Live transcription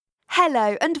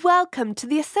Hello and welcome to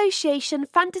the Association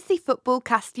Fantasy Football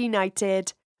Cast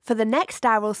United. For the next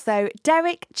hour or so,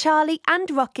 Derek, Charlie and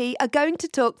Rocky are going to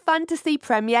talk Fantasy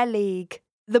Premier League.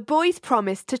 The boys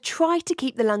promise to try to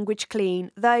keep the language clean,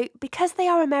 though because they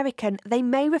are American, they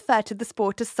may refer to the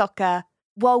sport as soccer.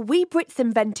 While we Brits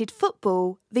invented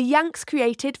football, the Yanks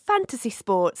created fantasy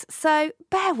sports, so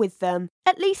bear with them.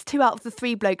 At least 2 out of the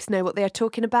 3 blokes know what they are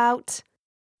talking about.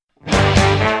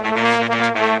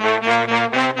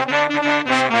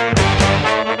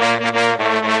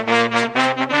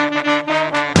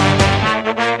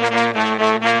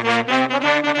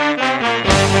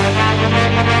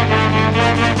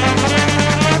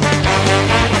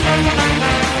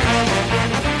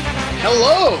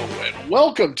 Hello and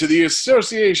welcome to the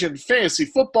Association Fantasy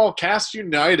Football Cast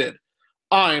United.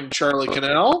 I'm Charlie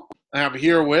Cannell. I'm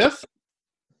here with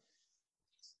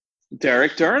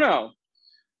Derek Durno.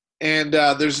 And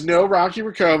there's no Rocky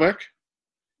Rakovic.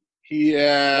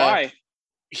 Why?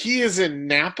 He is in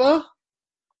Napa.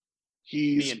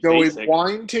 He's going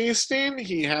wine tasting.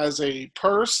 He has a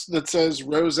purse that says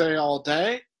Rosé all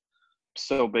day.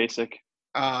 So basic.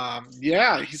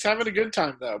 Yeah, he's having a good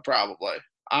time though, probably.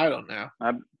 I don't know.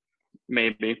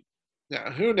 Maybe.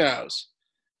 Yeah, who knows?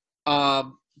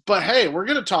 But hey, we're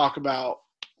going to talk about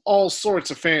all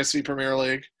sorts of Fantasy Premier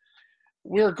League.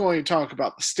 We're going to talk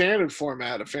about the standard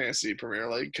format of Fantasy Premier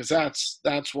League because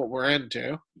that's what we're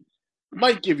into.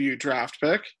 Might give you a draft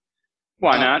pick.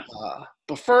 Why not?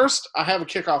 But first, I have a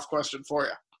kickoff question for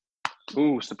you.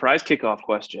 Ooh, surprise kickoff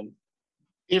question.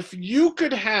 If you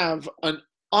could have an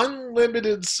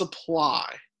unlimited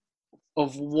supply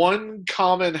of one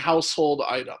common household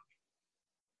item,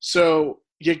 so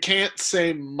you can't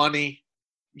say money,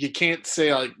 you can't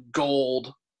say like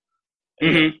gold,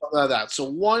 like that. So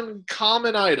one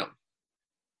common item,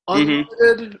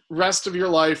 unlimited rest of your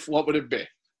life, what would it be?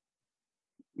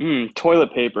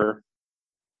 Toilet paper.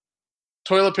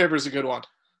 Toilet paper is a good one.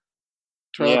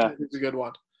 Toilet paper is a good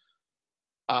one.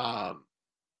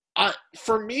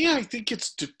 For me, I think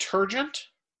it's detergent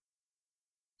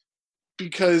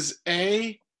because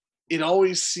A, it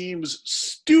always seems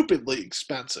stupidly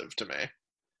expensive to me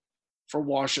for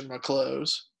washing my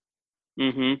clothes.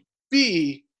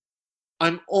 B,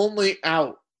 I'm only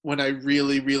out when I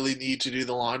really, really need to do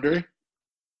the laundry.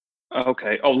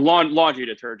 Okay. Oh, laundry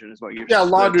detergent is what you're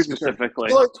laundry specifically.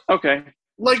 Detergent. Okay.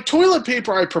 Like toilet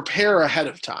paper, I prepare ahead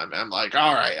of time. I'm like,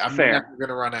 all right, I'm Fair. never going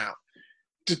to run out.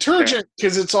 Detergent,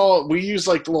 because we use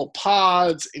like the little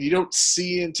pods and you don't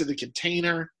see into the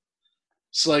container.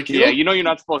 So like, you're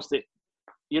not supposed to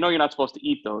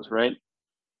eat those, right?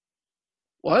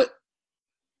 What?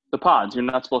 The pods, you're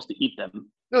not supposed to eat them.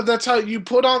 No, that's how you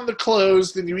put on the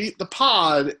clothes, then you eat the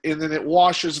pod, and then it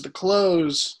washes the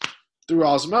clothes through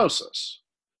osmosis.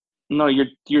 No,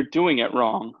 you're doing it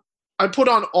wrong. I put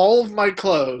on all of my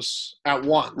clothes at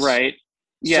once. Right.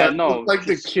 Yeah, so I look like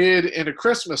the kid in A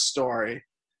Christmas Story.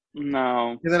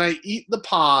 No. And then I eat the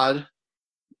pod.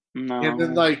 No. And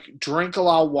then like drink a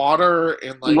lot of water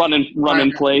and like run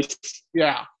in place.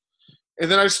 Yeah.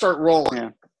 And then I start rolling.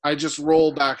 Yeah. I just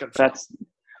roll back and forth.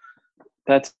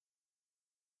 That's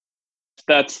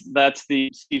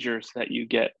the seizures that you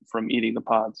get from eating the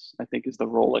pods, I think, is the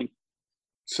rolling.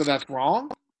 So that's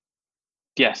wrong?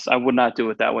 Yes, I would not do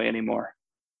it that way anymore.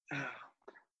 All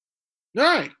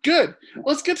right, good.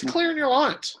 Let's get to clearing your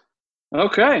lines.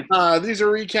 Okay. These are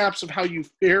recaps of how you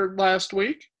fared last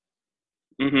week.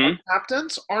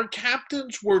 Our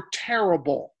captains were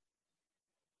terrible.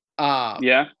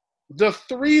 Yeah. The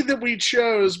 3 that we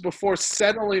chose before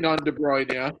settling on De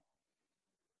Bruyne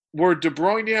were De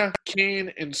Bruyne,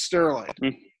 Kane, and Sterling.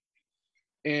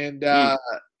 And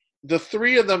the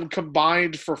 3 of them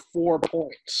combined for 4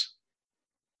 points.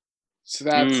 So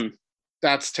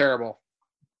that's terrible.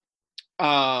 De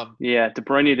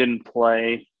Bruyne didn't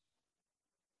play.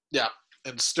 Yeah,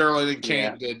 and Sterling and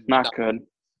Kane did not nothing. Good.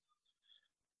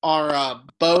 Our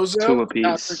Bozo 2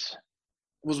 apiece.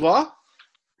 Was what?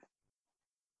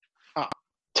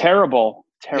 Terrible.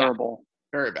 Yeah,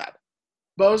 very bad.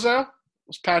 Bozo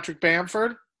was Patrick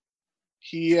Bamford.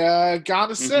 He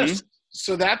got assist,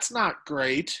 so that's not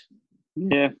great.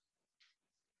 Yeah.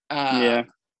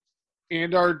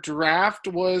 And our draft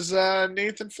was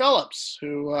Nathan Phillips,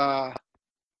 who I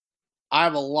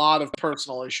have a lot of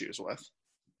personal issues with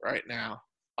right now.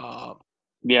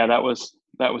 That was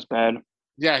bad.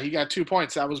 Yeah, he got 2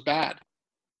 points. That was bad.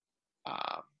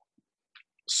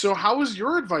 So how was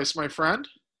your advice, my friend?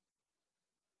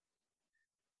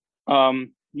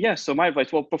 So my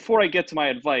advice. Well, before I get to my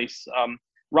advice,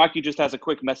 Rocky just has a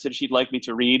quick message he'd like me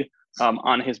to read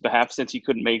on his behalf since he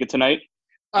couldn't make it tonight.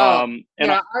 Oh, And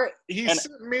yeah, he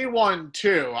sent me one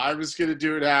too. I was going to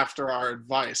do it after our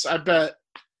advice. I bet.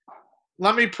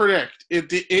 Let me predict.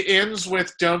 It ends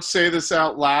with "Don't say this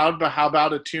out loud," but how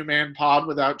about a 2-man pod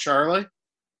without Charlie?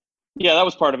 yeah, that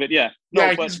was part of it. Yeah. No,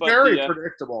 Yeah, but he's but very the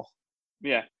predictable.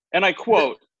 yeah, and I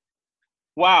quote,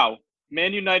 "Wow,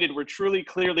 Man United were truly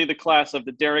clearly the class of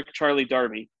the Derek Charlie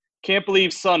Derby. Can't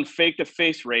believe Son faked a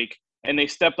face rake and they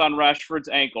stepped on Rashford's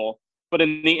ankle, but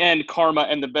in the end, karma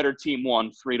and the better team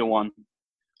won 3-1."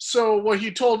 So what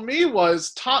he told me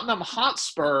was Tottenham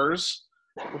Hotspurs,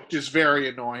 which is very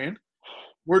annoying,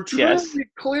 were Yes. truly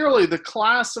clearly the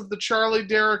class of the Charlie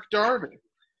Derek Derby.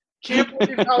 Can't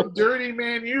believe how dirty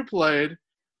Man U played,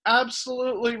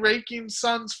 absolutely raking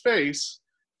Son's face,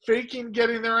 faking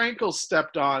getting their ankles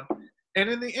stepped on, and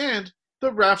in the end,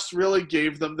 the refs really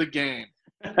gave them the game.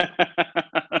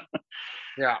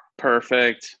 Yeah.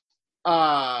 Perfect.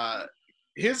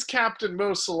 His captain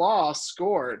Mo Salah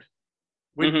scored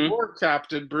when your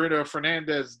captain Bruno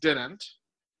Fernandes didn't,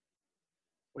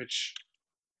 which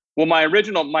Well, my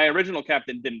original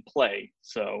captain didn't play,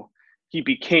 so he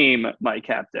became my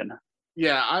captain.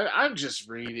 yeah, I'm just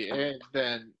reading it.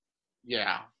 Then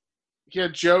yeah, he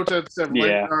had Jota instead of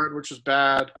Yeah. Lingard, which was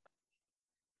bad.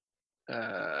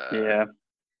 Yeah.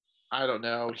 I don't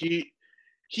know. He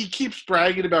keeps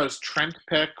bragging about his Trent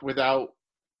pick without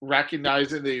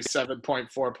recognizing the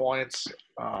 7.4 points.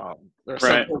 Or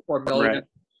 7.4 million. Right.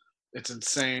 It's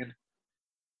insane.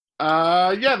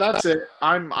 Yeah, that's it.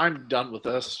 I'm done with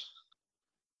this.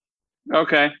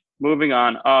 Okay, moving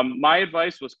on. My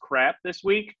advice was crap this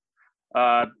week.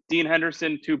 Dean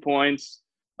Henderson, 2 points.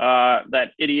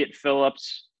 That idiot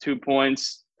Phillips, 2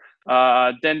 points.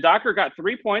 Den Docker got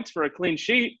 3 points for a clean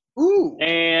sheet. Ooh.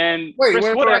 And wait,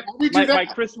 Chris Wood, how did you do that? my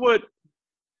Chris Wood.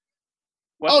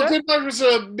 What's that? Denmark was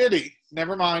a midi.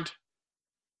 Never mind.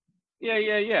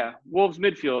 Yeah. Wolves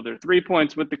midfielder, 3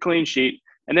 points with the clean sheet.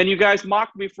 And then you guys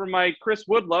mocked me for my Chris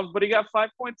Wood love, but he got 5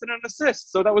 points and an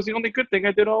assist. So that was the only good thing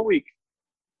I did all week.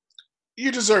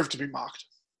 You deserve to be mocked.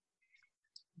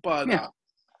 But Yeah.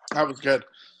 that was good.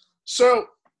 So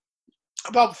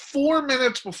about 4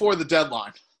 minutes before the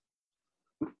deadline,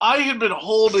 I had been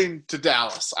holding to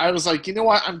Dallas. I was like, you know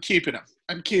what? I'm keeping him.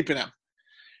 And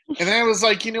then I was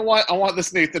like, you know what? I want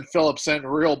this Nathan Phillips in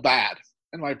real bad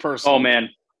in my personal. Oh, man.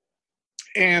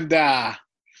 And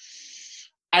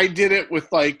I did it with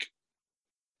 4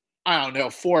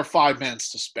 or 5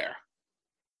 minutes to spare.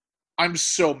 I'm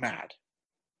so mad.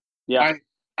 Yeah.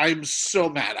 I'm so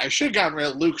mad. I should have gotten rid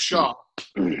of Luke Shaw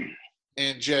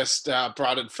and just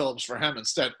brought in Phillips for him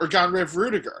instead. Or gotten rid of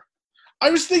Rudiger. I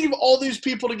was thinking of all these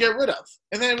people to get rid of.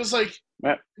 And then it was like,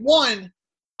 one,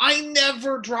 I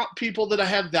never drop people that I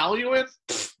have value in.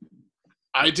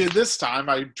 I did this time.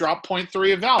 I dropped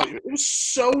 0.3 of value. It was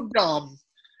so dumb.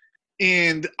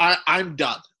 And I'm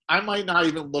done. I might not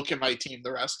even look at my team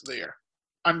the rest of the year.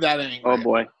 I'm that angry. Oh,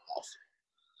 boy.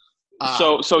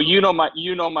 So you know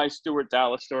my Stuart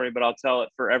Dallas story, but I'll tell it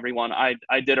for everyone. I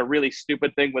did a really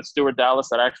stupid thing with Stuart Dallas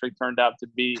that actually turned out to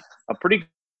be a pretty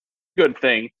good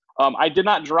thing. I did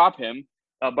not drop him,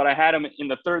 but I had him in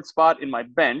the 3rd spot in my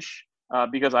bench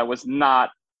because I was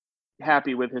not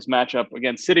happy with his matchup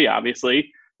against City,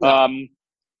 obviously. Yeah.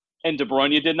 And De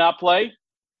Bruyne did not play,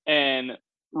 and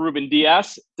Ruben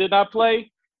Diaz did not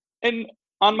play, and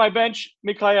on my bench,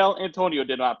 Mikhail Antonio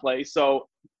did not play. So,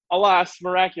 alas,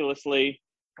 miraculously,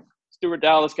 Stuart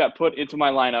Dallas got put into my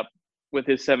lineup with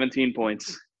his 17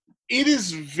 points. It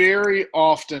is very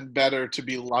often better to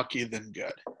be lucky than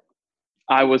good.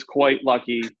 I was quite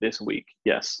lucky this week,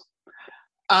 yes.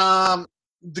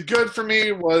 The good for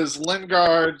me was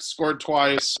Lingard scored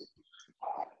twice,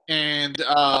 and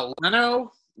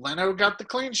Leno got the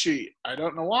clean sheet. I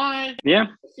don't know why. Yeah.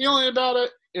 Feeling about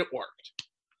it, it worked.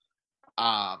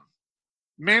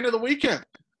 Man of the weekend,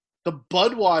 the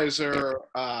Budweiser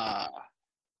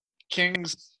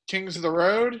Kings of the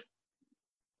Road.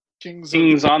 Kings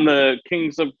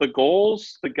of the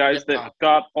goals, the guys that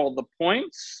got all the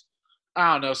points.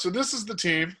 I don't know. So this is the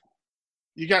team.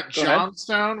 You got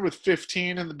Johnstone with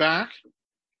 15 in the back.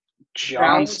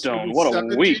 Johnstone, what a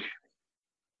 17. week.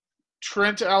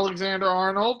 Trent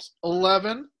Alexander-Arnold,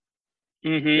 11.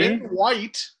 Ben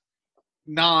White,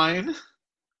 9.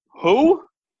 Who?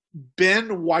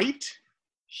 Ben White.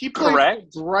 He played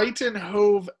Brighton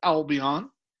Hove Albion.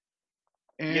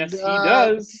 And, yes, he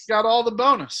does. He got all the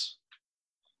bonus.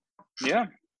 Yeah.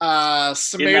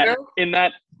 Semedo. In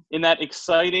that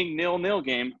exciting 0-0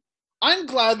 game. I'm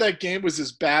glad that game was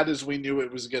as bad as we knew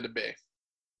it was going to be.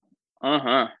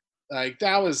 Uh-huh. Like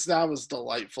that was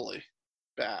delightfully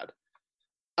bad.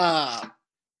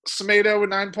 Semedo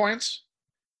with 9 points.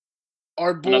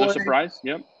 Our boy, Another surprise.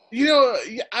 Yep. You know,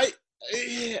 I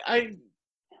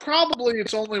probably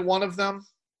it's only one of them,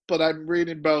 but I'm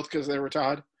reading both because they were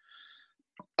tied.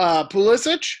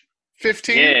 Pulisic,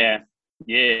 15.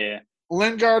 Yeah.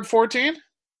 Lingard, 14.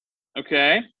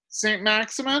 Okay. St.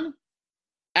 Maximin,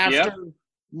 after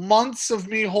months of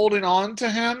me holding on to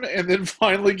him and then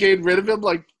finally getting rid of him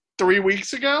like 3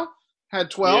 weeks ago, had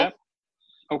 12. Yep.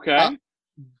 Okay.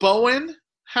 Bowen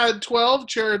had 12.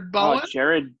 Jared Bowen. Oh,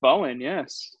 Jared Bowen,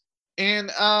 yes. And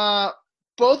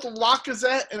both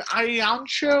Lacazette and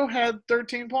Iancho had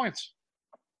 13 points.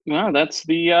 Wow, that's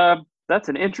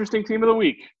an interesting team of the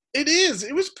week. It is.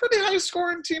 It was pretty high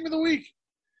scoring team of the week.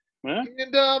 Yeah.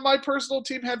 And my personal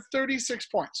team had 36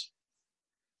 points.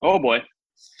 Oh boy.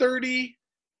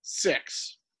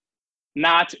 36.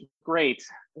 Not great.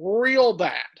 Real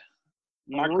bad.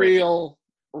 Not great.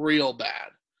 Real bad.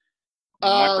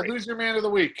 Not great. Who's your man of the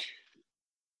week?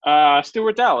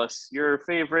 Stuart Dallas, your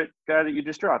favorite guy that you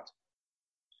just dropped.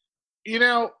 You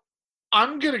know,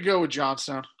 I'm going to go with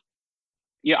Johnstone.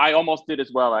 Yeah, I almost did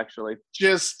as well, actually.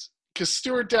 Just because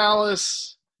Stuart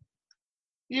Dallas,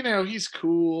 you know, he's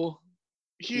cool.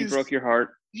 He broke your heart.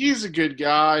 He's a good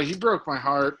guy. He broke my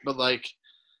heart. But, like,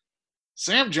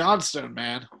 Sam Johnstone,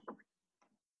 man.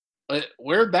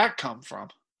 Where'd that come from?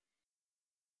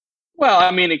 Well, I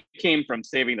mean, it came from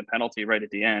saving the penalty right at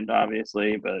the end,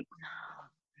 obviously, but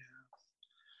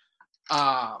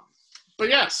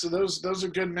yeah, so those are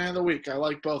good man of the week. I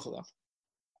like both of them.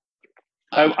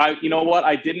 I you know what?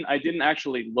 I didn't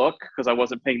actually look because I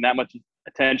wasn't paying that much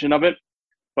attention of it.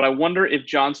 But I wonder if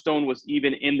Johnstone was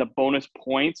even in the bonus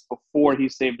points before he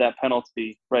saved that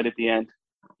penalty right at the end.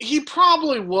 He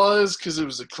probably was because it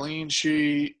was a clean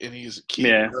sheet and he's a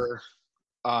keeper.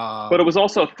 Yeah. But it was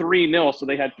also 3-0, so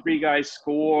they had 3 guys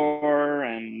score,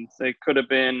 and they could have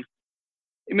been.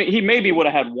 I mean, he maybe would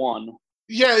have had 1.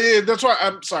 Yeah, that's why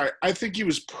I'm sorry. I think he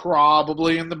was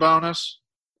probably in the bonus.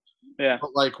 Yeah,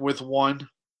 but like with 1.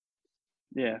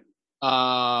 Yeah.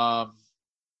 Was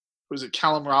it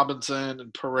Callum Robinson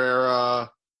and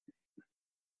Pereira?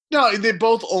 No, they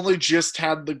both only just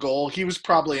had the goal. He was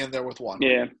probably in there with 1.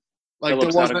 Yeah. Like there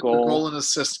wasn't a goal and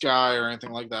assist guy or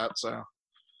anything like that. So.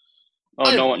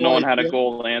 Oh, no one had a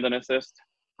goal and an assist?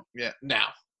 Yeah, no.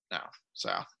 So,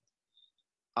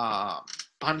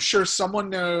 I'm sure someone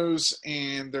knows,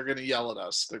 and they're going to yell at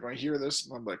us. They're going to hear this,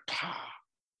 and I'm like,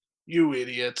 you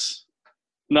idiots.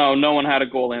 No one had a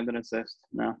goal and an assist.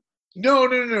 No. No.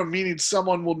 Meaning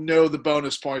someone will know the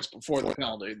bonus points before the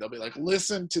penalty. They'll be like,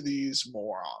 listen to these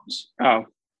morons. Oh.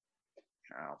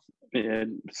 Yeah,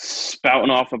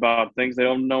 spouting off about things they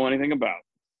don't know anything about.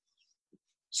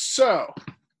 So,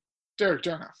 Derek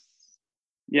Turner.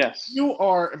 Yes. You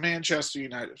are a Manchester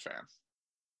United fan.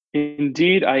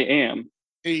 Indeed, I am.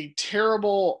 A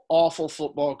terrible, awful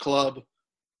football club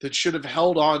that should have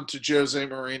held on to Jose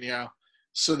Mourinho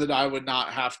so that I would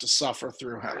not have to suffer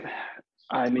through him.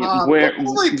 I mean, where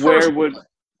would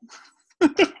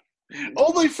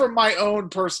only for my own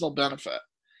personal benefit.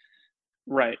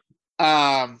 Right.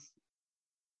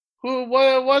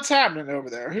 What's happening over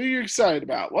there? Who are you excited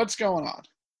about? What's going on?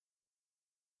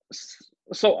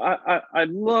 So I'd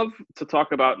love to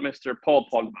talk about Mr. Paul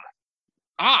Pogba.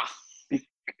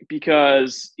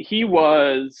 Because he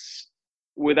was,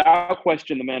 without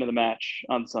question, the man of the match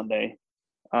on Sunday.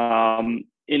 In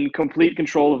complete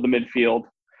control of the midfield.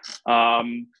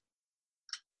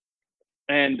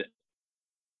 And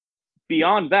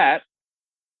beyond that,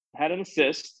 had an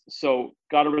assist, so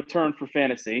got a return for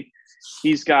fantasy.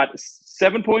 He's got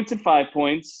 7 points and 5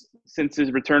 points since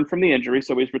his return from the injury,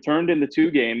 so he's returned in the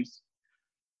 2 games.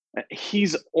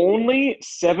 He's only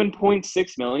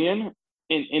 $7.6 million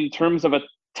in terms of a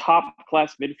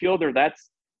top-class midfielder.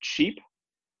 That's cheap.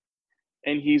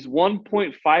 And he's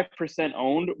 1.5%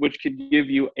 owned, which could give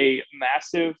you a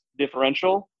massive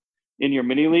differential in your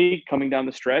mini league coming down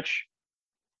the stretch.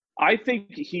 I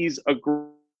think he's a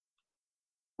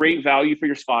great value for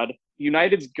your squad.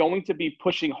 United's going to be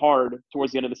pushing hard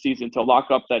towards the end of the season to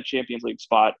lock up that Champions League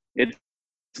spot. It's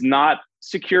not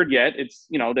secured yet. It's,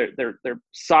 you know, they're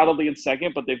solidly in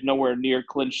second, but they've nowhere near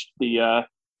clinched the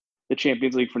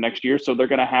Champions League for next year. So they're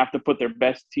going to have to put their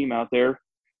best team out there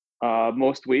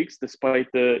most weeks, despite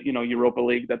the, you know, Europa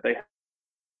League that they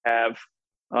have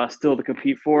still to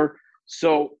compete for.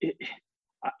 So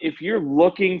if you're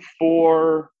looking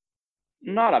for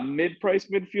not a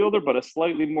mid-price midfielder, but a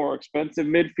slightly more expensive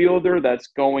midfielder that's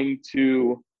going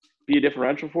to be a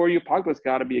differential for you, Pogba's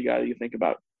got to be a guy that you think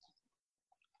about.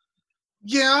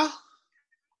 Yeah,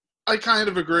 I kind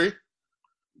of agree.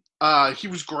 He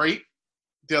was great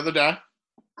the other day.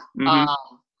 Mm-hmm.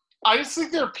 I just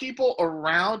think there are people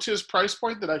around his price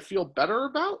point that I feel better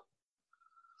about.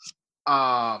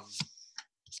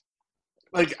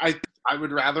 Like I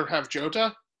would rather have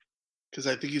Jota because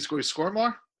I think he's going to score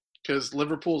more. Because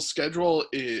Liverpool's schedule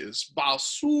is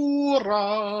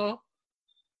basura.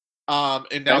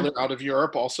 And now they're out of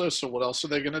Europe also, so what else are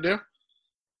they going to do?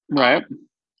 Right.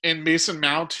 And Mason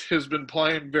Mount has been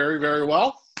playing very, very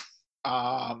well.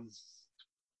 I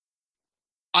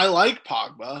like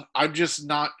Pogba. I'm just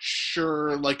not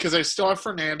sure, like, because I still have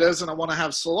Fernandez and I want to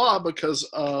have Salah because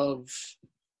of,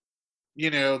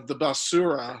 the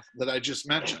basura that I just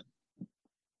mentioned.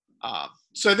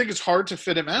 So I think it's hard to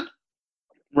fit him in.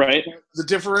 Right. The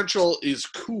differential is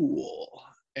cool,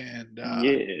 and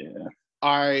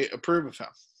I approve of him.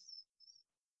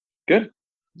 Good.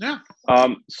 Yeah.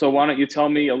 So why don't you tell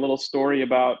me a little story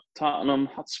about Tottenham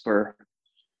Hotspur?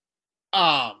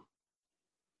 I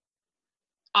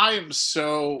am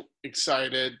so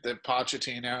excited that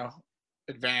Pochettino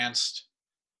advanced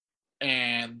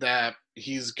and that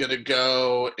he's going to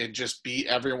go and just beat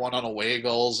everyone on away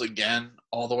goals again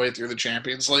all the way through the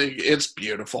Champions League. It's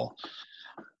beautiful.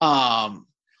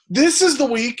 This is the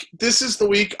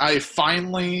week I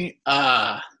finally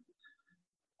am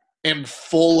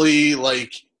fully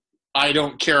like, I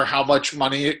don't care how much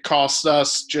money it costs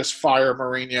us, just fire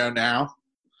Mourinho now.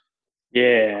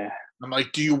 Yeah. I'm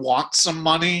like, do you want some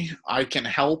money? I can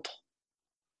help.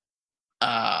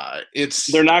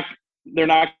 They're not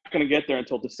going to get there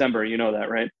until December. You know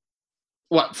that, right?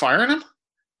 What, firing him?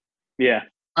 Yeah.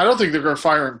 I don't think they're going to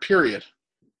fire him, period.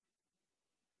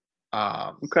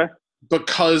 Okay.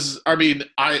 Because,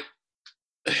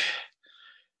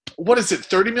 what is it,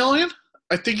 30 million?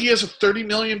 I think he has a 30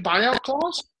 million buyout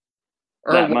clause.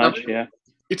 Or that whatever. much, yeah.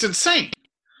 It's insane.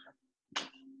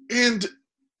 And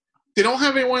they don't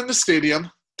have anyone in the stadium.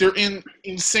 They're in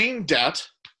insane debt.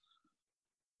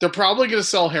 They're probably going to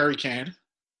sell Harry Kane.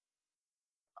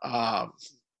 Going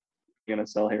to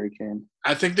sell Harry Kane.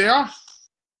 I think they are.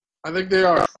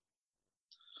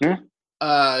 Yeah.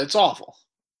 It's awful.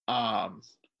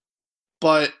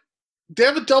 But they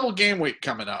have a double game week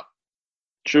coming up.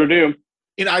 Sure do.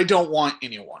 And I don't want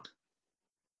anyone.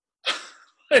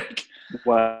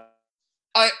 Wow.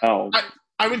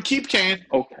 I would keep Kane,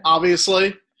 okay,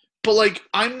 obviously. But,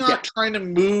 I'm not trying to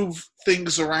move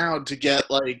things around to get,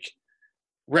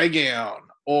 Reguilon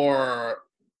or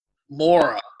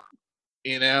Mora.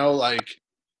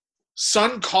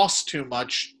 Son costs too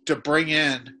much to bring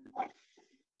in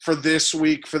for this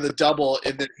week for the double,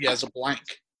 and then he has a blank.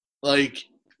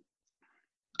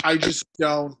 I just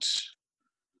don't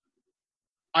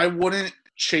 – I wouldn't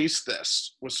chase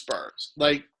this with Spurs.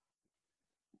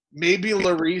 Maybe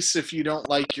Lloris if you don't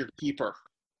like your keeper.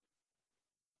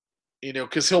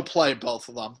 Because he'll play both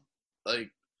of them.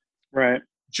 Right.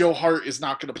 Joe Hart is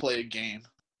not going to play a game.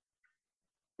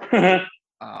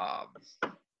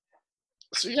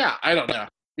 So, yeah, I don't know.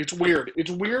 It's weird. It's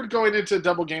weird going into a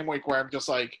double game week where I'm just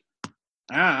like,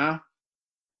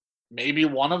 maybe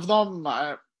one of them.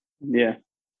 Yeah.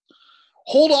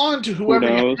 Hold on to whoever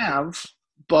you have,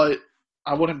 but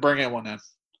I wouldn't bring anyone in.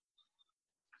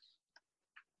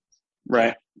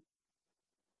 Right.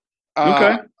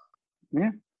 Okay. Yeah.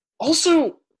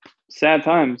 Also, sad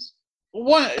times.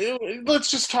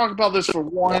 Let's just talk about this for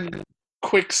one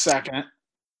quick second.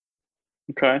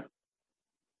 Okay.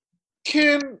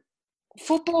 Can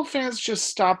football fans just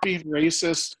stop being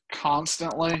racist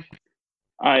constantly?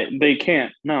 They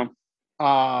can't. No.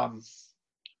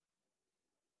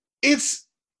 It's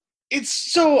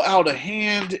so out of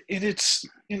hand and it's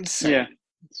insane. Yeah,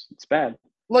 it's bad.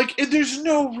 There's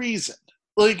no reason.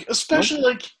 Especially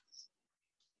nope.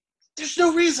 There's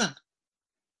no reason.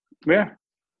 Yeah.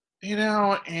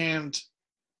 And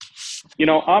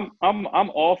I'm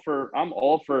all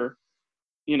for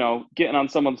getting on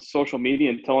someone's social media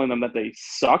and telling them that they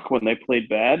suck when they played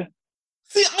bad.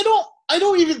 See, I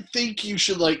don't even think you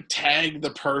should tag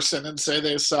the person and say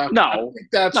they suck. No. I think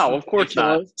that's of course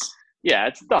not. Yeah,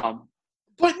 it's dumb.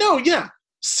 But no, yeah.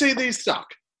 Say they suck.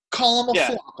 Call them a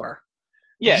flopper.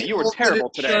 Yeah, you were terrible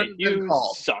today. You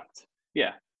sucked.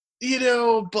 Yeah.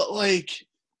 But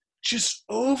just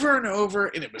over and over,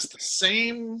 and it was the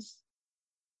same.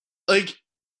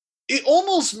 It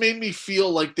almost made me feel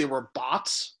like they were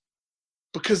bots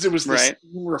because it was the same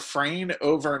refrain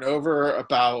over and over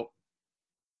about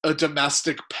a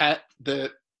domestic pet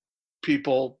that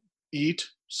people eat,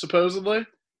 supposedly.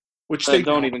 Which they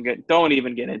don't even get into it. Don't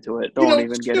even get into it.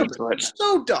 It's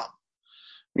so dumb.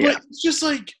 Yeah. But it's just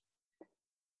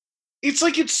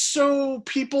it's so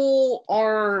people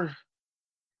are,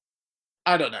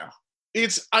 I don't know.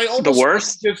 I almost the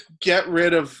worst. Just get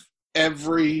rid of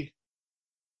every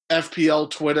FPL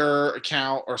Twitter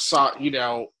account or saw,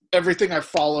 everything I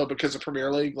follow because of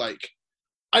Premier League, like,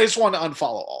 I just want to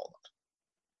unfollow all of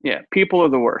them. Yeah, people are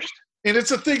the worst. And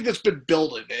it's a thing that's been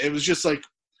building. It was just like,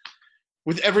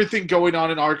 with everything going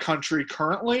on in our country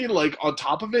currently, like, on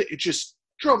top of it, it just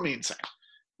drove me insane.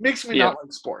 Makes me not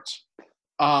like sports.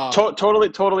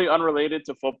 Totally unrelated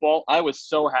to football. I was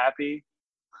so happy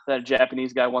that a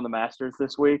Japanese guy won the Masters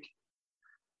this week.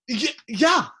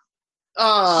 Yeah.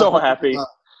 So happy.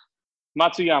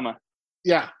 Matsuyama.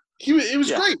 Yeah. It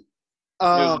was great. It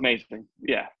was amazing.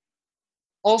 Yeah.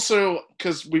 Also,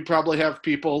 because we probably have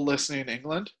people listening in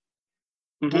England.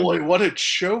 Mm-hmm. Boy, what a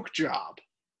choke job.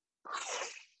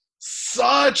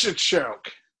 Such a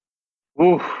choke.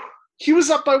 Ooh. He was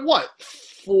up by what?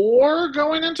 4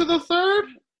 going into the third?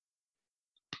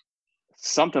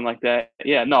 Something like that.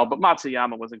 Yeah, no, but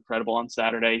Matsuyama was incredible on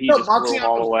Saturday. He just blew it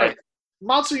all away.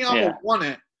 Matsuyama won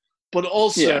it, but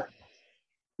also...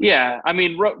 Yeah, I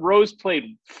mean, Rose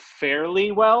played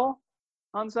fairly well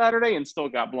on Saturday and still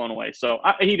got blown away. So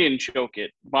he didn't choke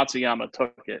it. Matsuyama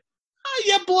took it.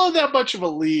 Blow that much of a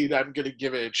lead, I'm going to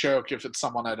give it a choke if it's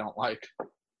someone I don't like.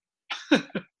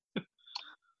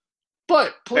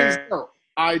 But please note,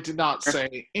 I did not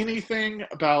say anything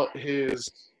about his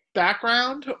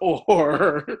background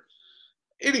or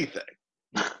anything.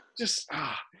 Just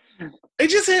it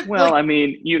just hit. Well, I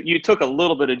mean, you took a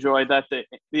little bit of joy that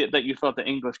you thought the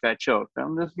English guy choked.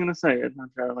 I'm just gonna say it,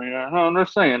 Charlie. I'm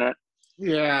just saying it.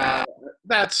 Yeah,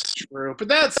 that's true, but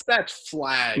that's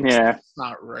flags. Yeah, that's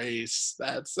not race.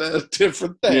 That's a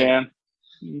different thing.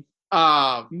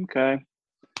 Yeah. Okay.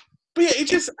 But yeah,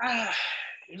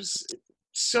 it was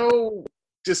so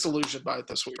disillusioned by it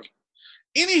this week.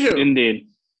 Anywho, indeed.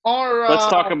 Let's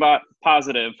talk about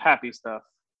positive, happy stuff.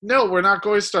 No, we're not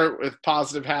going to start with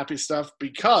positive, happy stuff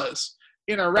because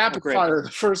in our rapid fire,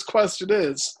 the first question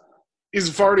is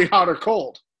Vardy hot or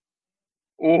cold?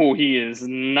 Oh, he is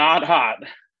not hot.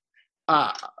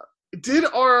 Did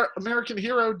our American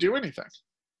hero do anything?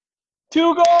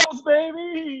 2 goals,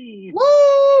 baby!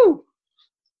 Woo!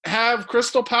 Have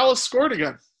Crystal Palace scored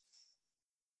again?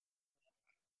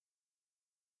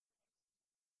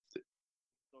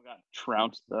 Still got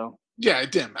trounced, though. Yeah,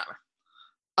 it didn't matter.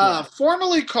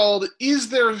 Formerly called Is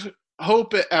There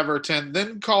Hope at Everton,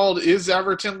 then called Is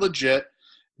Everton Legit,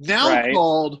 now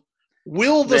called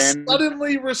Will the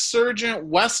suddenly resurgent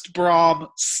West Brom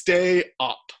stay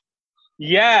up?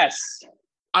 Yes.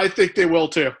 I think they will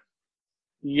too.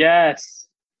 Yes.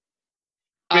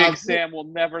 Big Sam will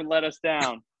never let us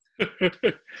down.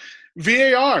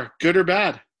 VAR, good or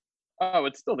bad? Oh,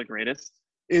 it's still the greatest.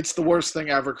 It's the worst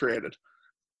thing ever created.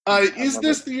 Is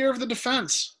this the year of the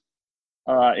defense?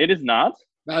 It is not.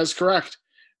 That is correct.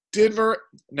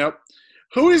 Nope.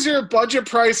 Who is your budget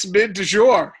price mid du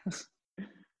jour?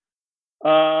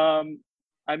 I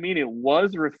mean, it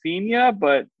was Rafinha,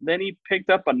 but then he picked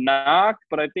up a knock,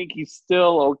 but I think he's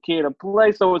still okay to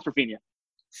play, so it's Rafinha.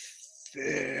 Thick.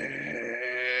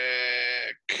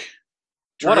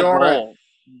 What a goal.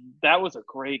 That was a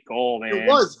great goal, man. It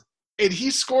was. And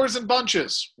he scores in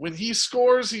bunches. When he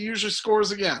scores, he usually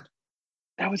scores again.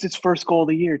 That was his first goal of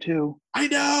the year, too. I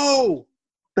know.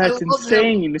 That's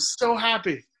insane. I'm so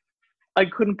happy. I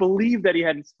couldn't believe that he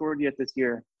hadn't scored yet this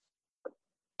year.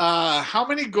 How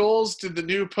many goals did the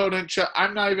new opponent I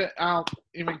don't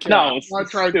even care. No, I'm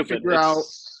trying to figure out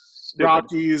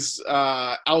Rocky's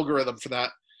algorithm for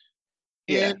that.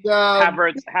 Yeah. And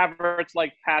Havertz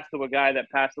like passed to a guy that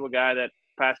passed to a guy that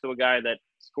passed to a guy that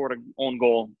scored an own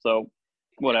goal. So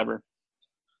whatever.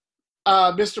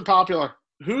 Mr. Popular,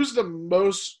 who's the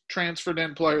most transferred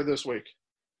in player this week?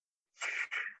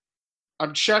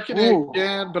 I'm checking it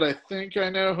again, but I think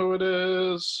I know who it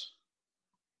is.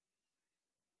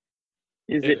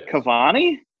 Is it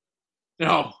Cavani?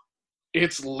 No,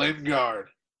 it's Lingard.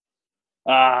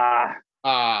 By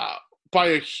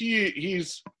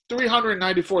he's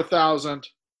 394,000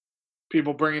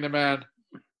 people bringing him in.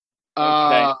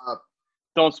 Okay.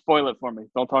 Don't spoil it for me.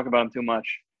 Don't talk about him too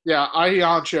much. Yeah,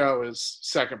 Iheanacho is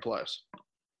second place.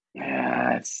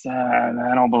 Yeah,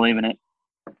 I don't believe in it.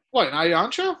 What,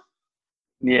 Iheanacho?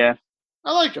 Yeah.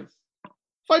 I like him.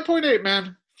 5.8,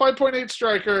 man. 5.8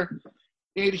 striker.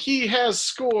 And he has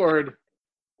scored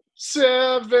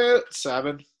seven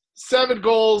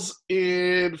goals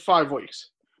in 5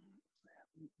 weeks.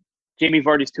 Jamie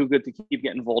Vardy's too good to keep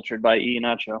getting vultured by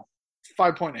Iheanacho.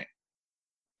 5.8.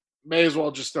 May as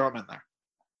well just throw him in there.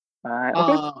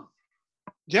 Okay.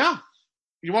 Yeah.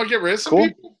 You want to get rid of some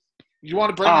people? You want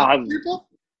to bring in people?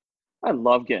 I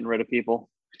love getting rid of people.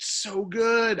 It's so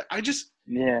good.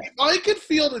 If I could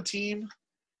field a team,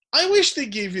 I wish they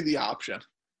gave you the option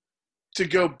to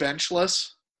go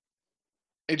benchless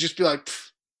and just be like,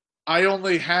 I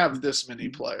only have this many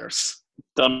players.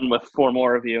 Done with 4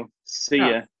 more of you. See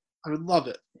ya. I would love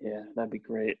it. Yeah, that'd be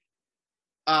great.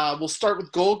 We'll start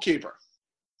with goalkeeper.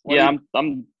 I'm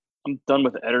done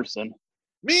with Ederson.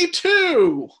 Me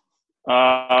too.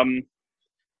 I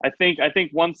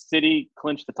think once City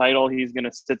clinch the title, he's going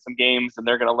to sit some games, and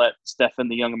they're going to let Stefan,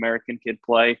 the young American kid,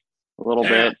 play a little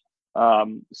bit.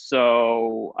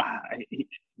 So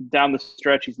down the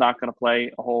stretch, he's not going to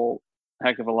play a whole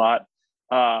heck of a lot.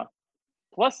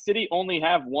 Plus, City only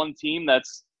have one team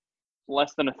that's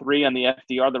less than a 3 on the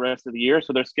FDR the rest of the year,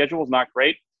 so their schedule is not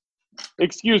great.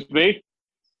 Excuse me.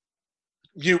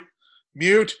 Mute.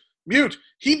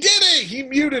 He did it. He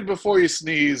muted before you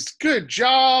sneezed. Good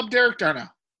job, Derek Darno.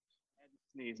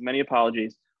 Many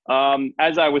apologies.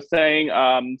 As I was saying,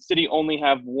 City only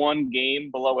have one game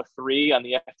below a 3 on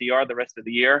the FDR the rest of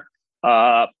the year.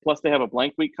 Plus, they have a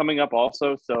blank week coming up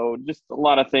also. So just a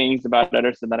lot of things about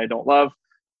Ederson that I don't love.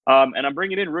 And I'm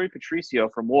bringing in Rui Patricio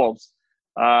from Wolves.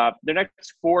 Their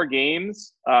next 4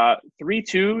 games, 3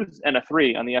 2s and a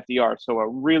 3 on the FDR. So a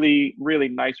really, really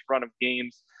nice run of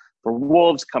games for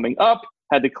Wolves coming up.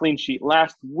 Had the clean sheet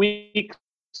last week,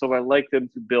 so I like them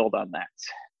to build on that.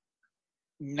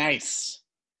 Nice.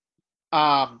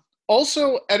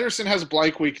 Also, Ederson has a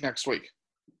blank week next week.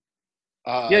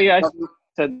 I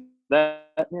said that.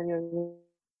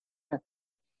 Yeah.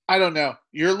 I don't know.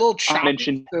 You're a little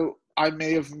choppy, so I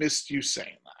may have missed you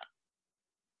saying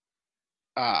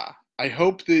that. I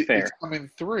hope that it's coming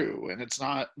through and it's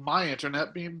not my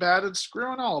internet being bad and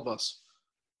screwing all of us.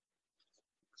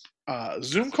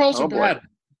 Zoom calls are bad,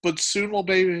 but soon we'll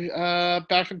be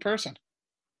back in person.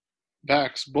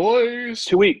 Backs, boys.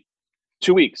 2 weeks.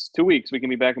 2 weeks. 2 weeks we can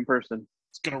be back in person.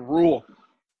 It's going to rule.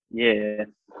 Yeah.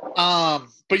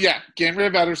 But yeah, getting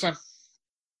rid of Ederson.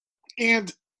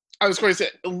 And I was going to say,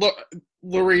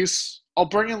 Lloris. I'll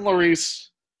bring in Lloris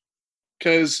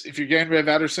because if you're getting rid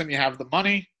of Ederson, you have the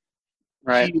money.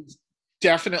 Right. He's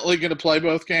definitely going to play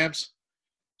both games.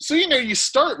 So, you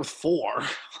start with 4.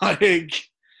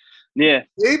 Yeah.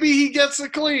 Maybe he gets a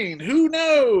clean. Who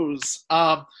knows?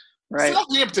 Right.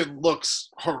 Southampton looks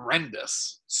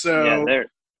horrendous. So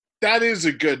that is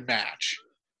a good match.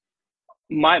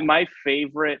 My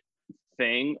favorite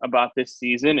thing about this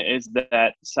season is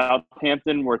that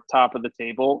Southampton were top of the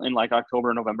table in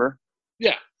October, November.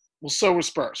 Yeah. Well, so were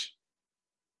Spurs.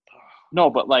 No,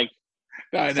 but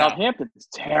Southampton's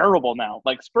terrible now.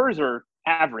 Spurs are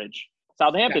average.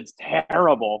 Southampton's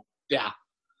terrible. Yeah.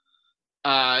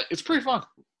 It's pretty fun.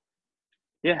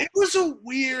 Yeah. It was a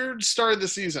weird start of the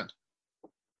season.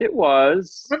 It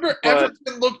was. Remember,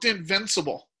 Everton looked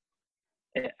invincible.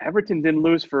 Everton didn't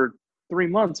lose for 3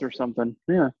 months or something.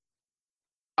 Yeah.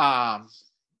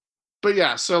 But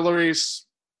yeah, so Lloris,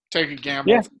 take a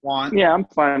gamble if you want. Yeah, I'm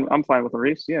fine. I'm fine with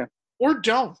Lloris. Yeah. Or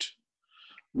don't.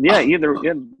 Yeah, either.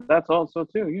 Yeah, that's also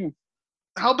too. Yeah.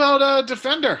 How about a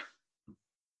defender?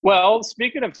 Well,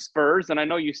 speaking of Spurs, and I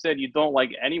know you said you don't like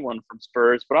anyone from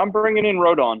Spurs, but I'm bringing in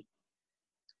Rodon.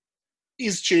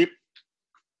 He's cheap.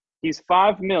 He's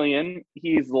 $5 million.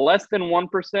 He's less than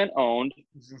 1% owned.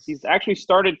 He's actually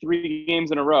started 3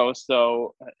 games in a row,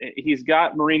 so he's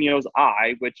got Mourinho's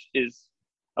eye, which is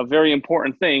a very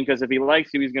important thing because if he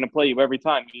likes you, he's going to play you every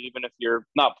time, even if you're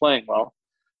not playing well.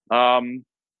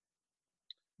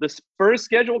 The Spurs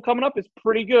schedule coming up is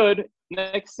pretty good.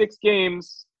 Next 6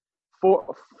 games, 4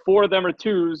 of them are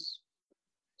 2s,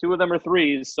 2 of them are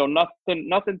 3s, so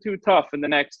nothing too tough in the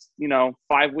next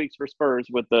 5 weeks for Spurs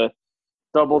with the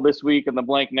double this week and the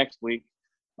blank next week.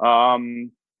 So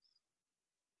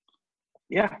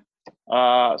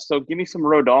give me some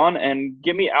Rodon and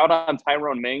get me out on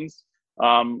Tyrone Mings.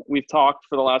 We've talked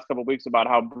for the last couple of weeks about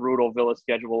how brutal Villa's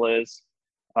schedule is.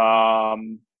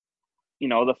 The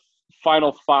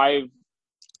final 5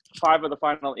 of the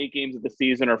final 8 games of the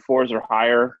season are 4s or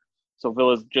higher. So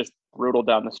Villa's just brutal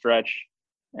down the stretch.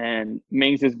 And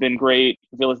Mings has been great.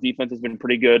 Villa's defense has been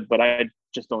pretty good, but I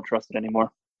just don't trust it anymore.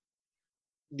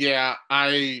 Yeah,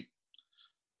 I'm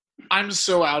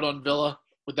so out on Villa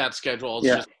with that schedule. It's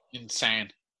just insane.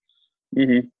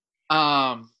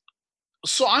 Mm-hmm.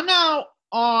 So I'm out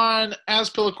on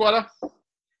Azpilicueta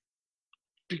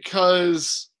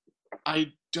because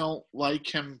I don't like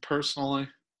him personally.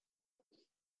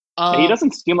 He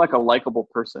doesn't seem like a likable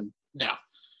person. No.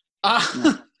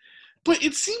 But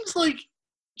it seems like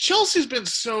Chelsea's been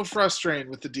so frustrating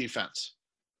with the defense.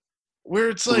 Where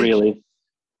it's like, really?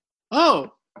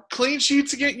 Oh, clean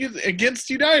sheets against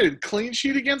United, clean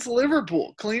sheet against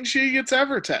Liverpool, clean sheet against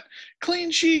Everton,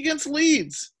 clean sheet against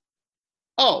Leeds.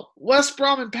 Oh, West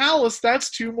Brom and Palace,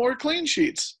 that's 2 more clean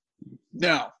sheets.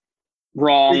 No.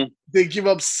 Wrong. They give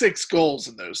up 6 goals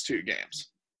in those 2 games.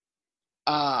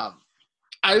 I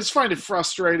just find it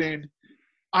frustrating.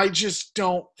 I just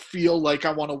don't feel like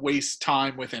I want to waste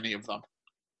time with any of them.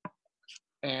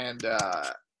 And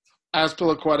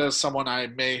Azpilicueta is someone I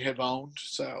may have owned,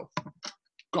 so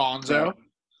Gonzo.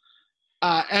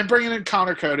 And bringing in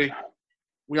Connor Cody.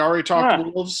 We already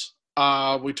talked Wolves.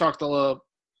 We talked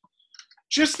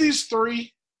just these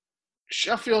 3,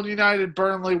 Sheffield United,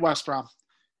 Burnley, West Brom.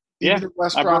 Even if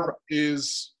West Brom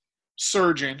is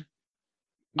surging,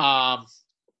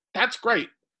 that's great.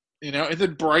 And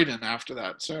then Brighton after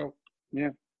that. So,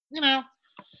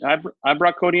 I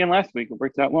brought Cody in last week. It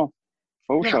worked out well.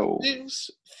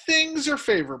 Things are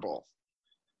favorable.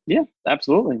 Yeah,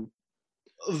 absolutely.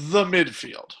 The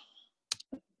midfield.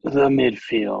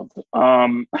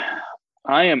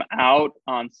 I am out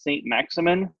on St.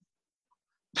 Maximin.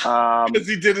 Because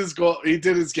he did his goal. He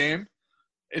did his game.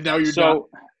 And now you're done.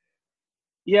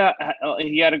 Yeah,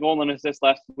 he had a goal and assist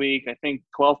last week. I think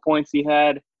 12 points he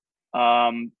had.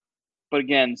 But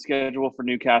again, schedule for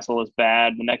Newcastle is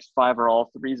bad. The next 5 are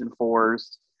all 3s and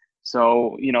 4s.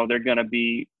 So, they're going to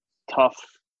be tough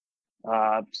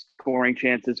scoring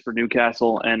chances for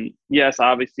Newcastle. And yes,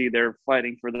 obviously they're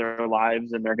fighting for their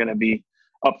lives and they're going to be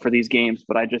up for these games.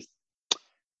 But I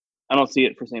don't see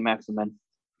it for St. Maximin.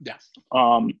 Yeah.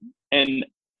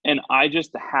 And I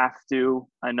just have to,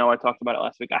 I know I talked about it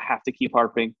last week, I have to keep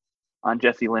harping on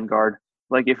Jesse Lingard.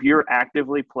 Like, if you're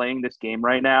actively playing this game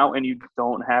right now and you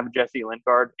don't have Jesse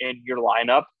Lingard in your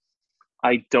lineup,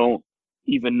 I don't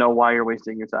even know why you're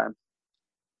wasting your time.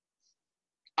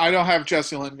 I don't have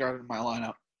Jesse Lingard in my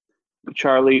lineup.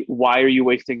 Charlie, why are you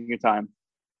wasting your time?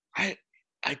 I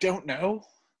don't know.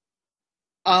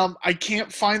 I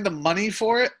can't find the money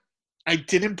for it. I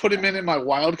didn't put him in my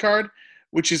wild card,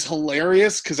 which is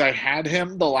hilarious because I had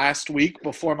him the last week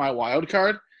before my wild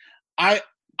card. I'm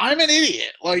an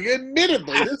idiot. Like,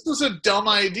 admittedly, this was a dumb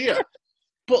idea.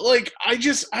 But, like,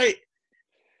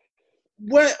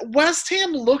 West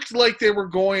Ham looked like they were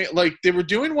doing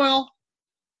well.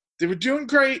 They were doing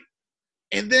great.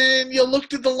 And then you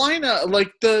looked at the lineup,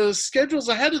 like the schedules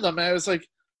ahead of them, and I was like,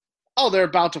 oh, they're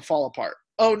about to fall apart.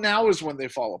 Oh, now is when they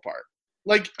fall apart.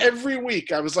 Like, every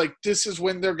week I was like, this is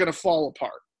when they're going to fall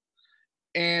apart.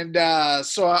 And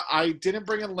so I didn't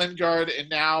bring in Lingard, and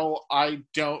now I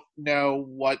don't know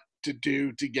what to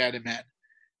do to get him in.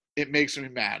 It makes me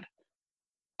mad.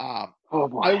 I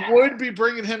would be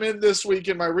bringing him in this week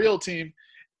in my real team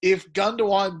if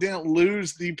Gundogan didn't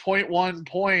lose the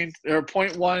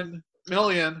 0.1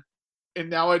 million, and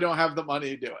now I don't have the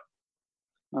money to do it.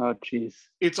 Oh, jeez.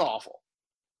 It's awful.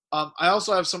 I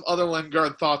also have some other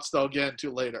Lingard thoughts that I'll get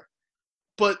into later.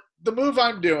 But the move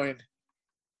I'm doing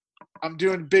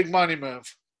big money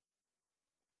move.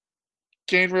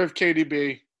 Gain rid of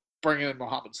KDB, bring in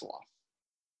Mohamed Salah.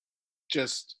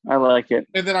 I like it.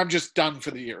 And then I'm just done for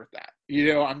the year with that.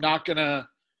 I'm not going to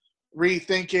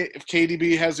rethink it if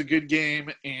KDB has a good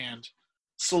game and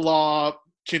Salah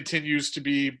continues to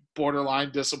be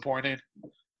borderline disappointing.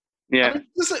 Yeah.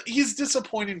 He's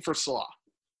disappointing for Salah.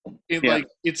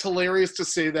 It's hilarious to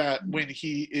say that when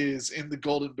he is in the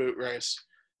Golden Boot race,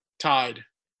 tied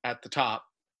at the top.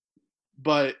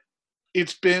 But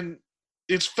it's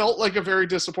felt like a very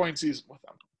disappointing season with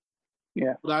him.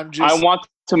 Yeah. But I want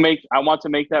to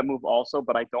make that move also,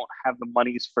 but I don't have the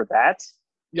monies for that.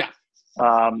 Yeah.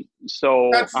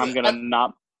 So I'm going to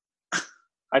not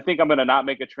 – I think I'm going to not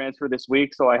make a transfer this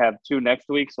week, so I have 2 next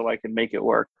week so I can make it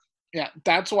work. Yeah,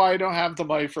 that's why I don't have the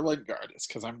money for Lingard. It's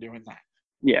because I'm doing that.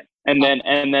 Yeah, and then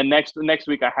next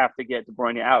week I have to get De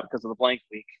Bruyne out because of the blank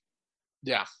week.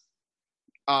 Yeah.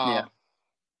 Yeah.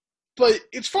 But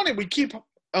it's funny. We keep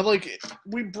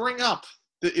we bring up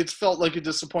that it's felt like a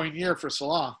disappointing year for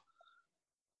Salah.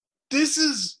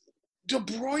 De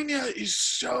Bruyne is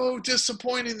so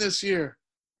disappointing this year.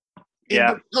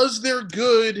 Yeah. And because they're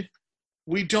good,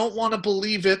 we don't want to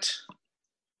believe it.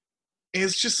 And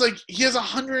it's just like he has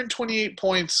 128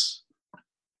 points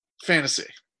fantasy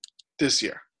this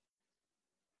year.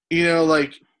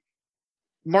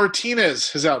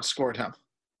 Martinez has outscored him.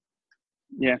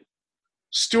 Yeah.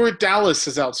 Stuart Dallas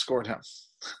has outscored him.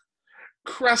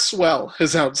 Cresswell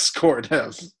has outscored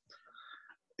him.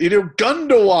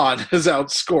 Gundogan has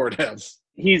outscored him.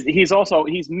 He's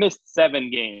missed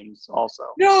 7 games also.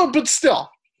 No, but still,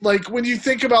 when you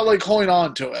think about holding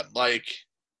on to him,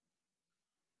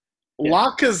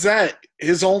 Lacazette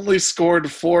has only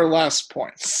scored 4 less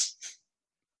points.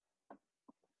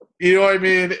 You know what I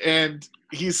mean? And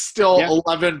he's still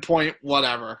 11 point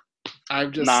whatever.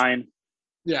 I'm just 9.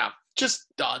 Yeah, just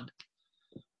done.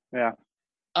 Yeah.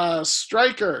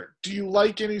 Striker. Do you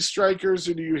like any strikers,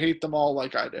 or do you hate them all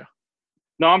like I do?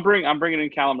 No, I'm bringing in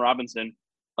Callum Robinson.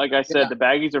 Like I said, Yeah. the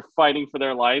Baggies are fighting for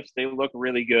their lives. They look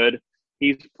really good.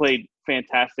 He's played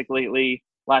fantastic lately.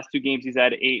 Last 2 games, he's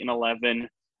had 8 and 11,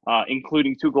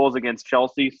 including 2 goals against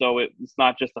Chelsea. So it's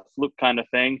not just a fluke kind of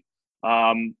thing.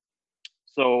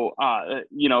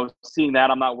 Seeing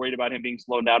that, I'm not worried about him being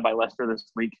slowed down by Leicester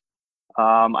this week.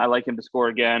 I like him to score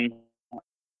again.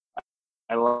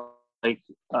 I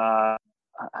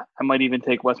might even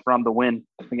take West Brom to win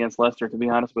against Leicester, to be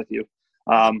honest with you.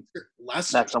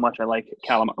 Leicester. That's how much I like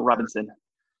Callum Robinson.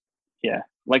 Yeah,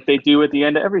 like they do at the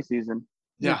end of every season.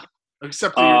 Yeah,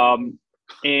 except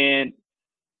and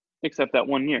except that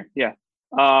 1 year. Yeah.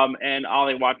 And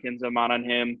Ollie Watkins, I'm out on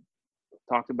him.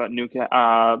 Talked about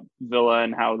Villa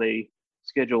and how they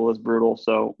schedule is brutal.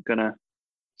 So gonna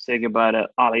say goodbye to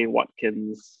Ollie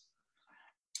Watkins.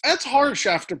 That's harsh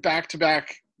after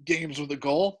back-to-back games with a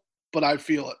goal, but I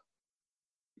feel it.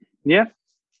 Yeah.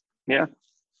 Yeah.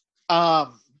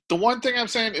 The one thing I'm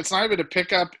saying, it's not even a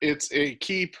pickup, it's a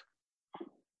keep.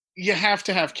 You have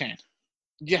to have Kane.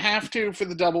 You have to for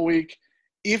the double week.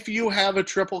 If you have a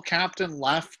triple captain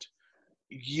left,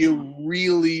 you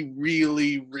really,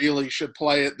 really, really should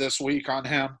play it this week on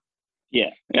him. Yeah.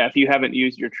 If you haven't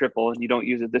used your triple and you don't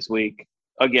use it this week,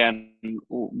 again,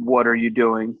 what are you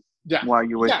doing? Yeah. Why are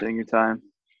you wasting your time?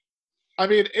 I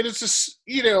mean, it's just,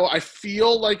 I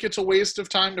feel like it's a waste of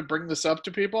time to bring this up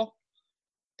to people.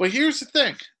 But here's the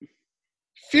thing.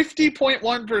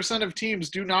 50.1% of teams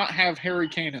do not have Harry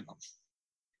Kane in them.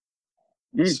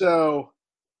 So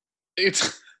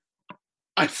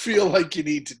I feel like you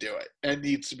need to do it and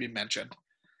needs to be mentioned.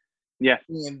 Yeah.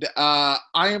 And I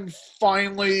am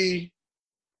finally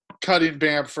cutting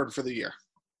Bamford for the year.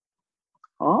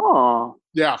 Oh.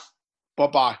 Yeah.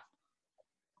 Bye-bye.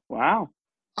 Wow.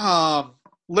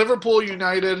 Liverpool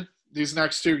United, these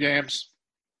next 2 games.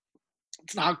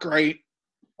 It's not great.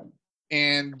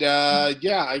 And,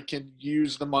 I can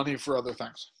use the money for other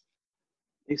things.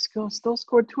 They still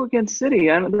scored 2 against City,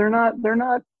 and they're not.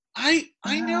 I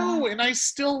know, and I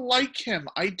still like him.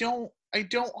 I don't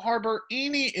harbor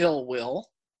any ill will.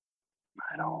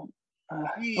 I don't.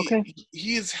 Okay.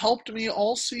 He has helped me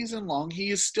all season long.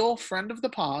 He is still a friend of the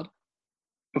pod.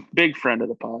 A big friend of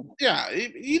the pod. Yeah,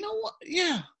 you know what?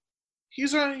 Yeah,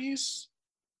 he's our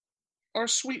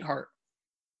sweetheart.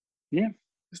 Yeah.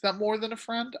 Is that more than a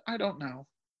friend? I don't know.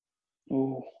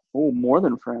 Oh, more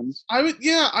than friends. I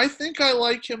think I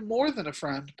like him more than a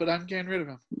friend, but I'm getting rid of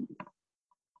him.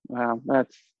 Wow,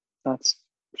 that's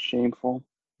shameful.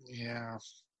 Yeah.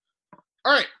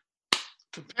 All right.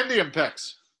 Compendium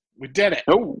picks. We did it.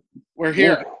 Oh, we're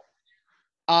here.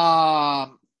 Yeah.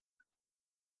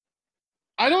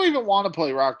 I don't even want to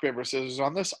play rock, paper, scissors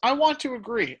on this. I want to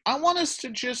agree. I want us to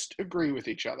just agree with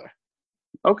each other.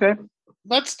 Okay.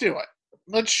 Let's do it.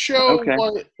 Let's show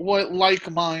what like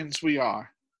minds we are.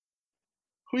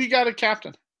 Who you got at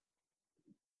captain?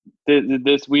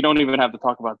 This we don't even have to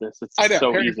talk about this. It's I know,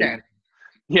 so Harry easy. Kane.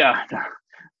 Yeah.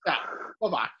 Yeah.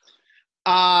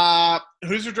 Bye-bye.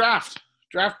 Who's your draft?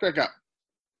 Draft pickup.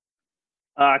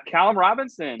 Callum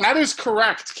Robinson. That is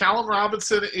correct. Callum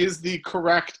Robinson is the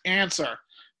correct answer.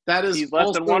 That is He's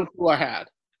less than one who I had.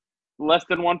 Less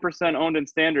than 1% owned in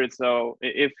standard. So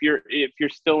if you're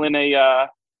still in a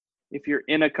if you're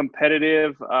in a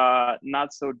competitive,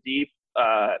 not so deep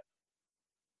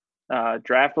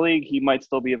draft league, he might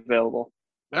still be available.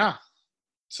 Yeah.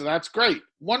 So that's great.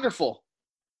 Wonderful.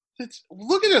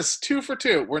 Look at us, 2 for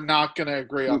 2. We're not going to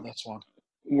agree on this one.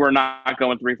 We're not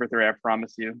going 3 for 3, I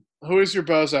promise you. Who is your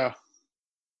bozo?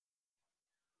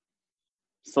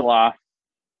 Salah.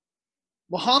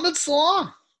 Mohamed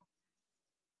Salah.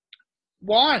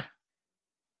 Why?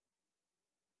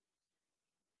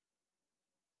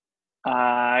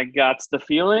 I got the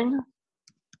feeling.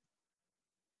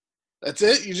 That's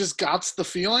it? You just got the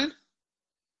feeling?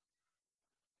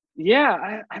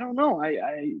 Yeah, I don't know.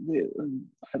 I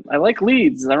like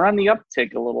Leeds. They're on the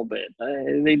uptick a little bit.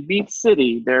 They beat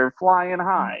City. They're flying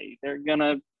high. They're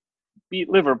gonna beat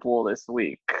Liverpool this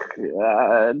week.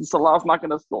 Salah's not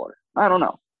gonna score. I don't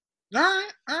know. All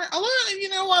right.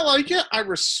 I like it. I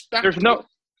respect.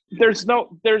 There's no.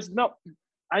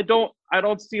 I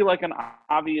don't see like an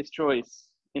obvious choice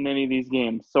in any of these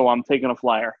games. So I'm taking a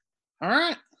flyer. All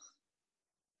right.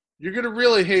 You're gonna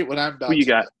really hate what I'm about. Who you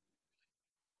got?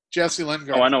 Jesse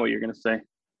Lingard. Oh, I know what you're gonna say.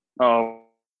 Oh,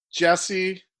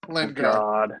 Jesse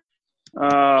Lingard. Oh,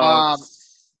 God.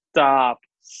 Stop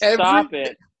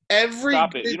it. Every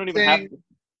Stop it. You don't even have to.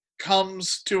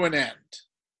 Comes to an end.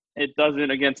 It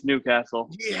doesn't against Newcastle.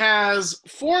 He has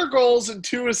 4 goals and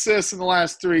 2 assists in the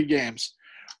last 3 games,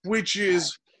 which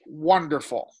is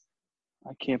wonderful.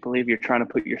 I can't believe you're trying to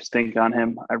put your stink on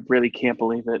him. I really can't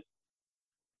believe it.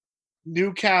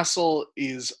 Newcastle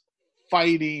is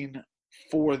fighting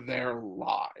for their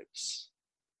lives.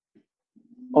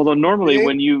 Although normally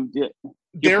when you're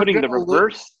putting the gonna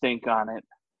reverse stink on it.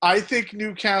 I think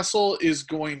Newcastle is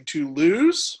going to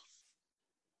lose,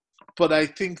 but I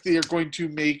think they are going to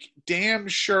make damn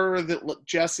sure that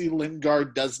Jesse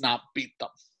Lingard does not beat them.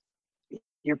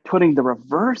 You're putting the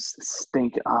reverse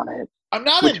stink on it. I'm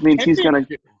not, which means he's going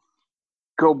to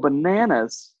go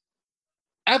bananas.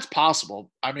 That's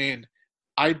possible. I mean,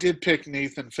 I did pick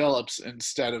Nathan Phillips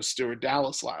instead of Stuart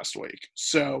Dallas last week.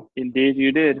 So indeed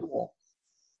you did. Cool.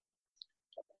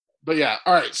 But yeah,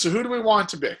 all right. So who do we want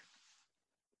to be?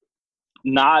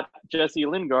 Not Jesse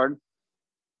Lingard.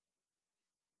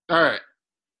 All right.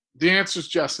 The answer is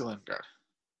Jesse Lingard.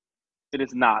 It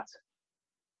is not.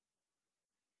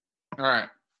 All right.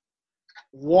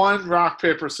 1 rock,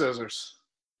 paper, scissors.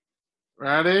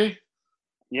 Ready?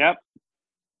 Yep.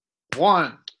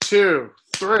 1, 2,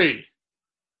 3.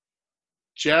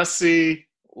 Jesse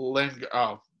Lingard.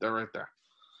 Oh, they're right there.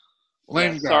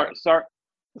 Lingard. Yeah,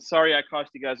 sorry I cost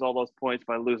you guys all those points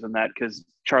by losing that because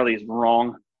Charlie is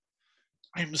wrong.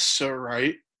 I'm so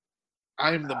right.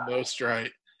 I'm the most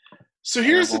right. So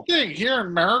here's the thing. Here in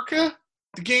America,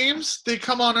 the games, they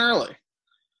come on early.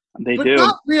 They but do.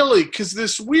 Not really, because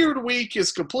this weird week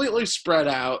is completely spread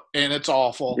out, and it's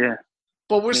awful. Yeah.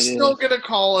 But we're still going to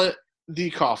call it the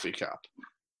Coffee Cup.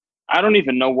 I don't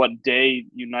even know what day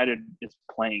United is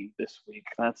playing this week.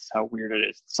 That's how weird it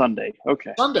is. Sunday.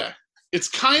 Okay. Sunday. It's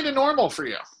kind of normal for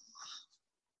you.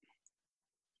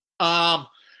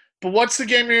 But what's the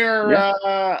game you're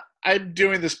I'm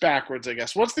doing this backwards, I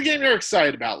guess. What's the game you're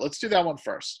excited about? Let's do that one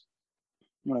first.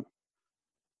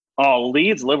 Oh,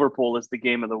 Leeds-Liverpool is the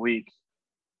game of the week.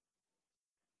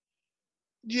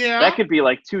 Yeah. That could be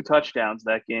like 2 touchdowns,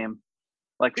 that game.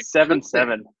 Like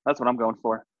 7-7. That's what I'm going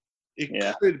for.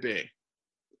 It could be.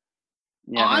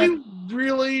 Yeah, I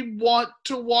really want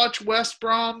to watch West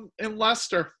Brom and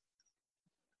Leicester.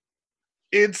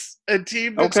 It's a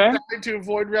team that's trying to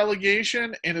avoid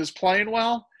relegation and is playing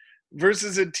well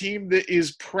versus a team that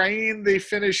is praying they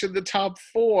finish in the top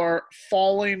 4,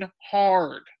 falling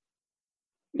hard.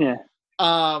 Yeah.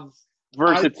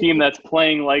 Versus a team that's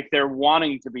playing like they're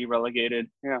wanting to be relegated.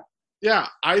 Yeah. Yeah,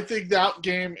 I think that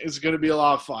game is going to be a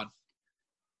lot of fun.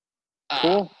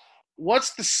 Cool.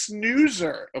 What's the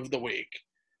snoozer of the week?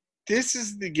 This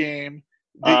is the game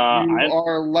that you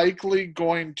are likely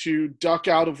going to duck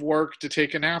out of work to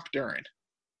take a nap during.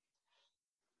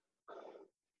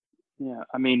 Yeah,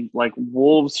 I mean, like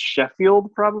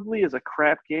Wolves-Sheffield probably is a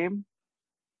crap game.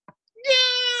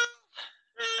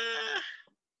 Yeah.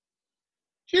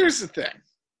 Here's the thing.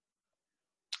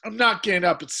 I'm not getting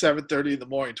up at 7:30 in the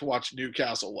morning to watch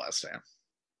Newcastle West Ham.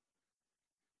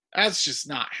 That's just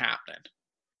not happening.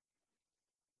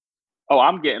 Oh,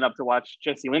 I'm getting up to watch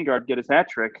Jesse Lingard get his hat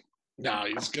trick. No,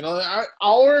 he's going to – I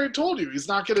already told you he's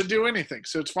not going to do anything,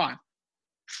 so it's fine.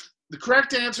 The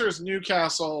correct answer is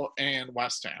Newcastle and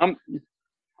West Ham.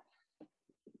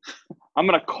 I'm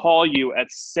going to call you at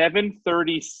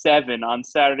 7:37 on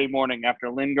Saturday morning after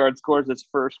Lingard scores his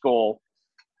first goal.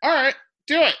 All right,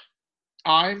 do it.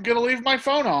 I'm going to leave my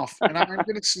phone off, and I'm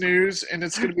going to snooze, and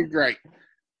it's going to be great.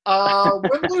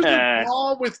 Wimbledon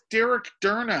Ball with Derek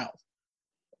Durno.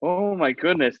 Oh, my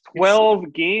goodness.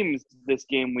 12 games this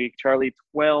game week, Charlie.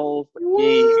 12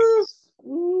 games.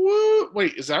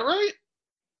 Wait, is that right?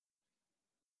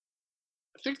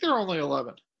 I think they're only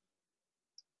 11.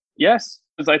 Yes,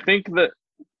 because I think the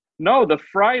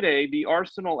Friday, the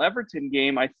Arsenal-Everton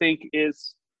game, I think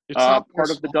is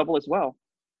part of the double as well.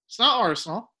 It's not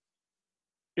Arsenal.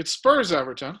 It's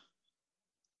Spurs-Everton.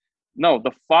 No,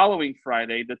 the following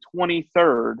Friday, the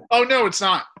 23rd. Oh, no, it's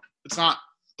not. It's not.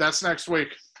 That's next week.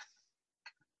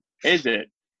 Is it?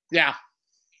 Yeah.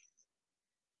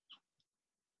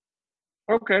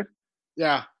 Okay.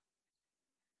 Yeah.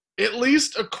 At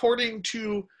least according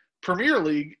to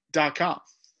PremierLeague.com.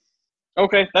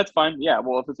 Okay, that's fine. Yeah,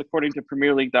 well, if it's according to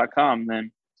PremierLeague.com,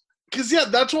 then. Because, yeah,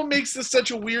 that's what makes this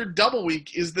such a weird double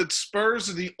week is that Spurs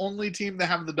are the only team that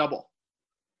have the double.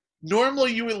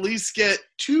 Normally, you at least get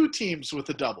 2 teams with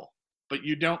a double, but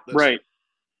you don't this right. week.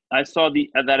 I saw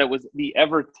that it was the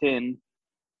Everton,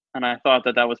 and I thought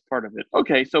that was part of it.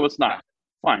 Okay, so it's not.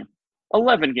 Fine.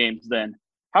 11 games then.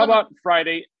 How about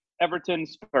Friday, Everton,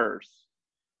 Spurs?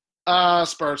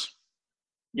 Spurs.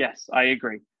 Yes, I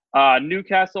agree.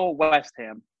 Newcastle, West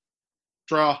Ham.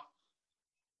 Draw.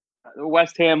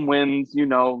 West Ham wins,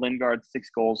 Lingard 6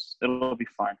 goals. It'll be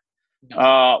fine.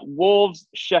 No. Wolves,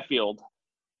 Sheffield.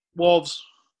 Wolves.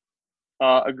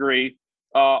 Agree.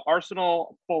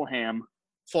 Arsenal, Fulham.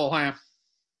 Fulham.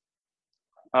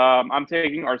 I'm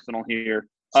taking Arsenal here.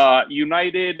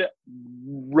 United,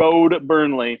 Road,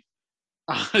 Burnley.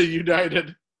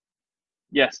 United.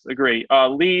 Yes, agree.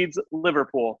 Leeds,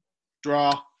 Liverpool.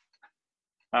 Draw.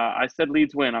 I said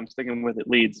Leeds win. I'm sticking with it.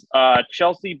 Leeds.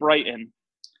 Chelsea, Brighton.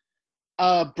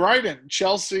 Brighton.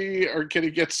 Chelsea are going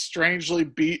to get strangely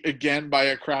beat again by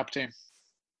a crap team.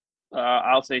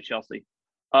 I'll say Chelsea.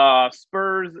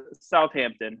 Spurs,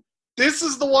 Southampton. This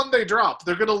is the one they drop.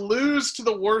 They're going to lose to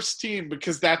the worst team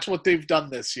because that's what they've done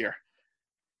this year.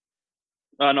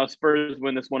 No, Spurs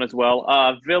win this one as well.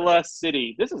 Villa,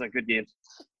 City. This is a good game.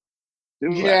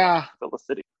 Yeah. Villa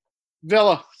City.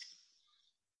 Villa.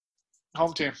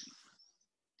 Home team.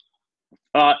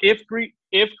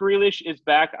 If Grealish is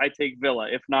back, I take Villa.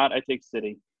 If not, I take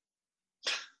City.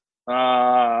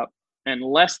 And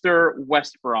Leicester,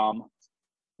 West Brom.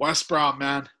 West Brom,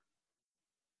 man.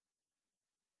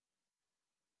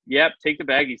 Yep, take the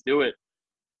Baggies. Do it.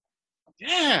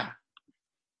 Yeah.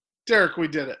 Derek, we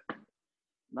did it.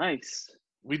 Nice.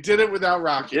 We did it without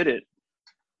Rocky. Did it.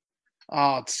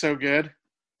 Oh, it's so good.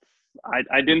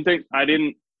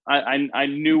 I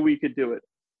knew we could do it.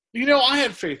 You know, I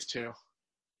had faith too.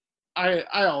 I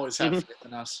always have faith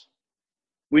in us.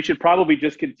 We should probably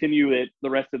just continue it the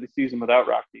rest of the season without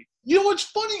Rocky. You know what's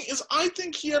funny is I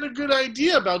think he had a good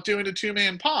idea about doing a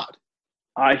 2-man pod.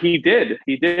 He did.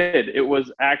 It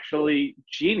was actually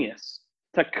genius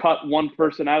to cut one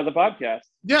person out of the podcast.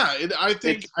 Yeah, I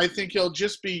think it'll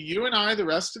just be you and I the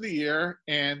rest of the year,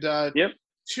 and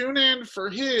tune in for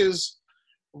his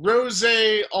Rose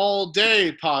All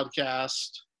Day podcast,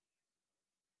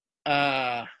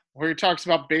 where he talks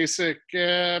about basic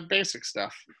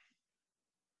stuff.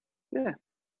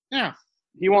 Yeah.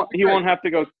 He won't have to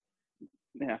go.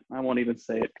 Yeah, I won't even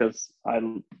say it because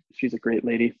she's a great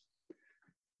lady.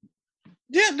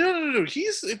 Yeah, no.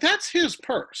 That's his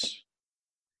purse.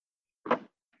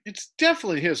 It's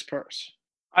definitely his purse.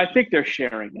 I think they're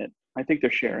sharing it.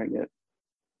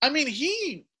 I mean,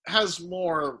 he has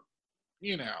more,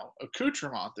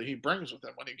 accoutrement that he brings with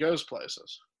him when he goes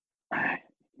places.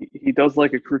 He does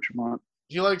like accoutrement.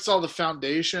 He likes all the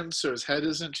foundation so his head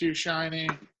isn't too shiny.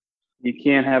 You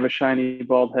can't have a shiny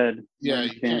bald head. Yeah,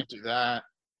 you can't do that.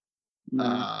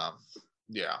 No.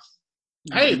 Yeah.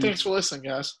 Hey, thanks for listening,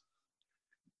 guys.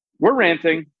 We're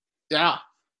ranting. Yeah.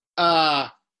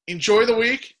 Enjoy the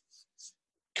week.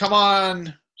 Come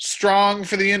on strong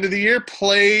for the end of the year.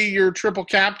 Play your triple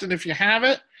captain if you have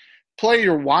it. Play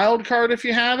your wild card if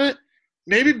you have it.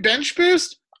 Maybe bench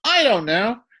boost. I don't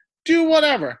know. Do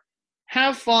whatever.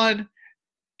 Have fun.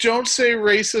 Don't say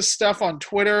racist stuff on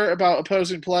Twitter about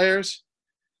opposing players.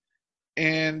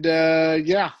 And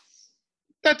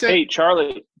that's it. Hey,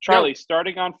 Charlie, yep.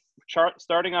 starting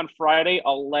on Friday,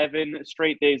 11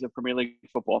 straight days of Premier League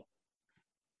football.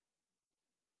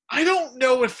 I don't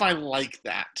know if I like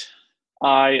that.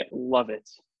 I love it.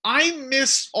 I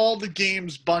miss all the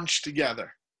games bunched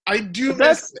together. I do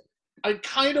miss it. I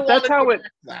kind of want to go back to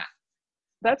that.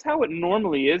 That's how it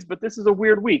normally is, but this is a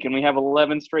weird week, and we have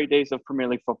 11 straight days of Premier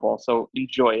League football, so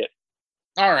enjoy it.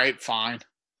 All right, fine.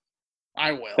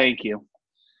 I will. Thank you.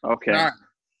 Okay. All right.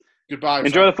 Goodbye.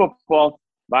 Enjoy the football.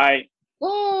 Bye.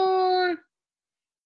 Bye.